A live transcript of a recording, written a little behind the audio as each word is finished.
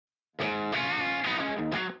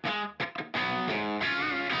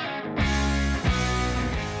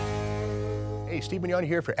Steve Mignon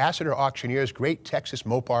here for Assorted Auctioneer's Great Texas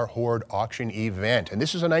MOPAR Hoard Auction Event. And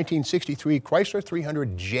this is a 1963 Chrysler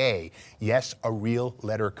 300J. Yes, a real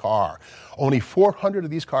letter car. Only 400 of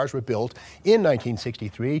these cars were built in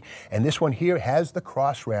 1963, and this one here has the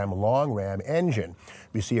cross ram, long ram engine.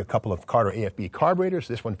 We see a couple of Carter AFB carburetors.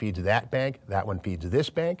 This one feeds that bank, that one feeds this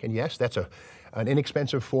bank, and yes, that's an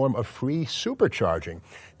inexpensive form of free supercharging.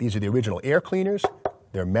 These are the original air cleaners.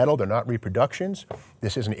 They're metal, they're not reproductions.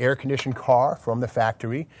 This is an air-conditioned car from the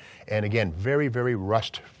factory. And again, very, very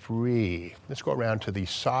rust-free. Let's go around to the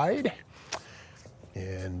side.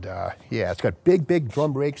 And yeah, it's got big, big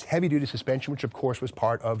drum brakes, heavy-duty suspension, which of course was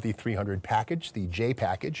part of the 300 package, the J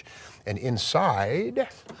package. And inside,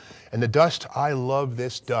 and the dust, I love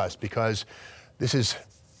this dust because it's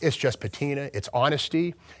just patina, it's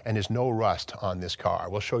honesty, and there's no rust on this car.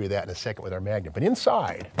 We'll show you that in a second with our magnet. But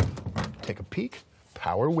inside, take a peek.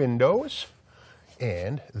 Power windows,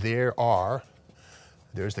 and there's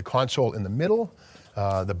the console in the middle.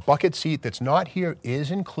 The bucket seat that's not here is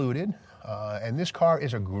included, and this car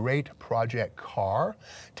is a great project car.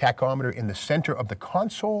 Tachometer in the center of the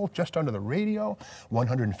console, just under the radio,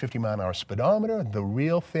 150 mile an hour speedometer, the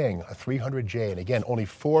real thing, a 300J, and again, only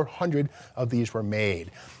 400 of these were made.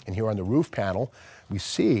 And here on the roof panel, we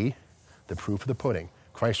see the proof of the pudding.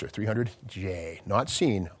 Chrysler 300J, not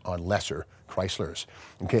seen on lesser Chryslers.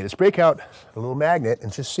 Okay, let's break out the little magnet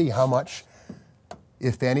and just see how much,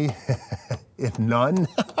 if any, if none.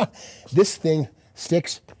 This thing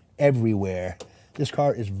sticks everywhere. This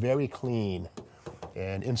car is very clean.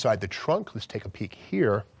 And inside the trunk, let's take a peek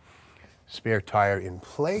here. Spare tire in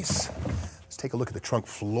place. Let's take a look at the trunk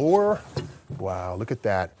floor. Wow, look at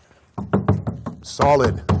that.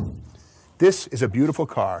 Solid. This is a beautiful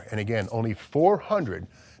car, and again, only 400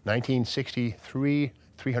 1963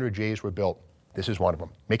 300Js were built. This is one of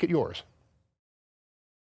them. Make it yours.